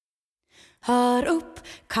Hör upp,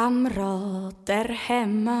 kamrater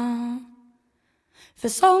hemma, för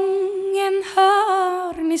sången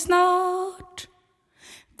hör ni snart.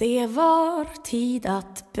 Det var tid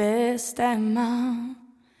att bestämma,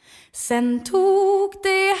 sen tog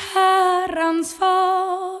det herrans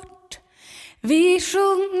fart. Vi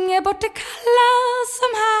sjunger bort det kalla som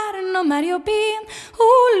härn och märg och ben,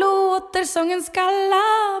 och låter sången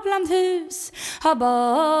skalla bland hus ha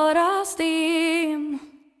bara sten.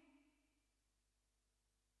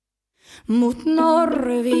 Mot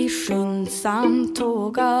norr vi skyndsamt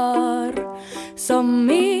tågar, som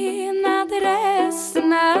menad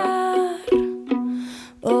resenär,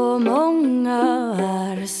 och många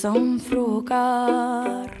är som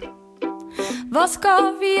frågar: vad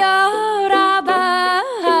ska vi göra där?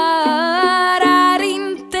 Är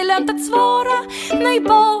inte lönt att svara, nej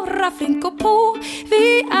bara flink och på.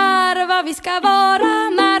 Vi är vad vi ska vara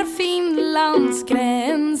när Finlands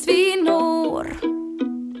gräns vi når.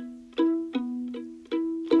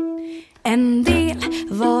 En del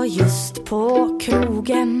var just på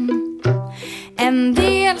krogen, en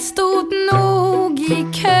del stod nog i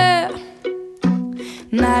kö,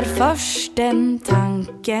 när först den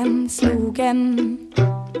tanken slog en: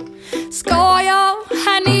 ska jag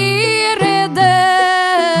här nere dö?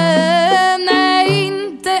 Nej,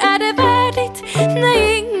 inte är det värdigt,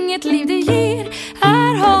 nej inget liv det ger.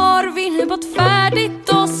 Här har vi nu båt färdigt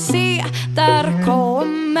och se, där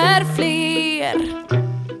kommer fler.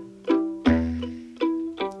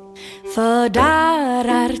 För där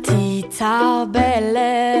är tidtabeller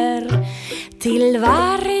till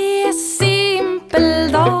varje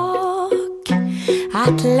simpel dag.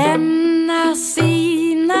 Att lämna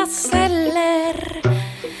sina celler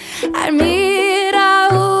är mera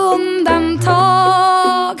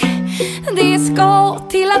undantag. Det ska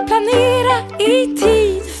till att planera i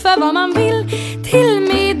tid för vad man vill, till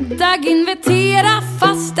middag invitera,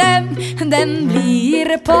 fast den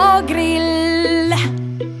blir på grill.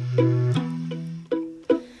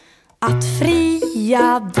 Att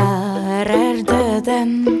fria där är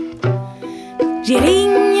döden ger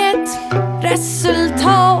inget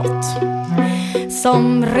resultat.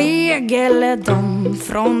 Som regel de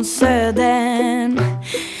från södern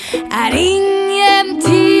är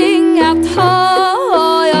ingenting att ha.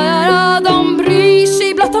 De bryr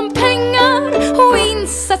sig blott om pengar och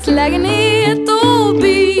insatslägenhet, och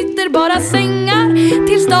byter bara sängar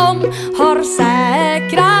tills de har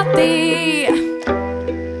säkrat det.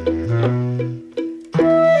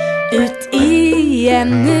 Ut i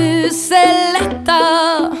en useletta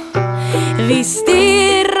vi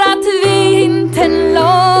stirrat vintern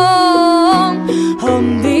lång.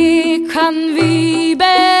 Om det kan vi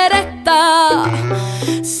berätta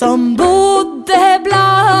som bodde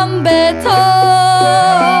bland betong.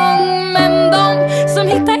 Men de som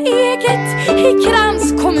hittar eget i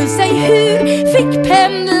Krans kommun, säg hur, fick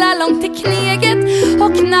pendla långt till Kneget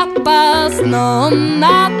och knappast någon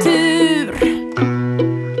natur.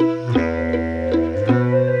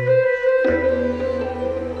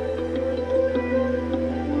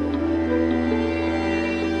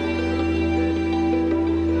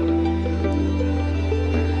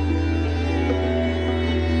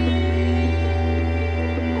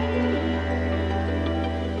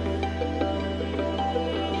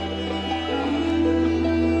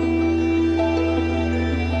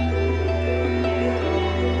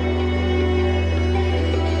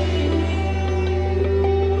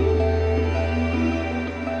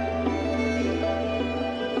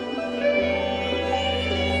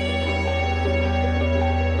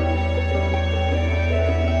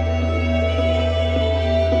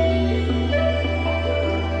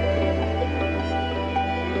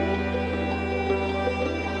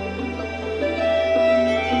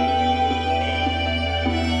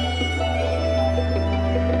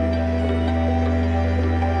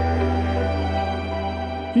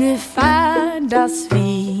 Nu färdas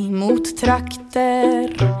vi mot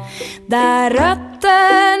trakter där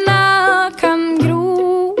rötterna kan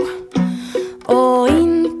gro, och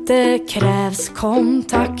inte krävs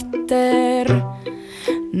kontakter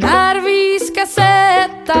när vi ska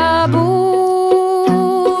sätta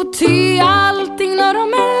bo. Ty allting norr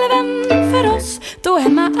om älven för oss då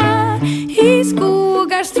hemma är i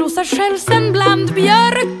skogar, strosar, skälsen bland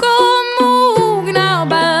björk och mogna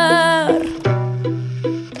bär.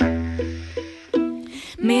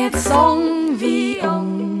 Med sång vi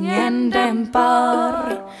ången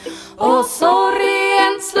dämpar och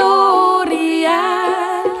sorgen slår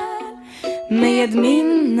ihjäl, med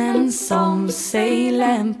minnen som sig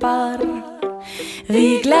lämpar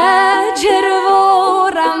vi glädjer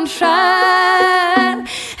våran själ.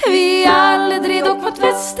 Vi aldrig dock mot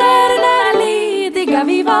väster när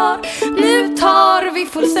kvar. Nu tar vi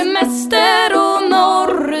full semester och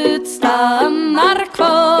norrut stannar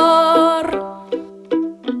kvar.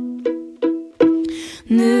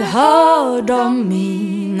 Nu hör de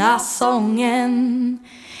mina sången.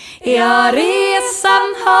 Ja,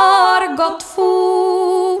 resan har gått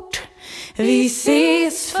fort. Vi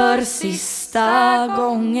ses för sista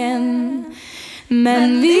gången.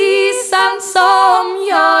 Men visan som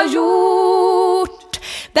jag gjort,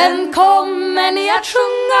 den kommer ni att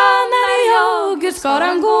sjunga när jag ur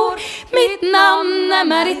skaran går. Mitt namn är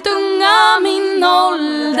Märit unga, min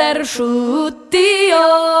ålder 70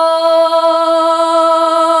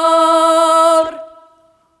 år.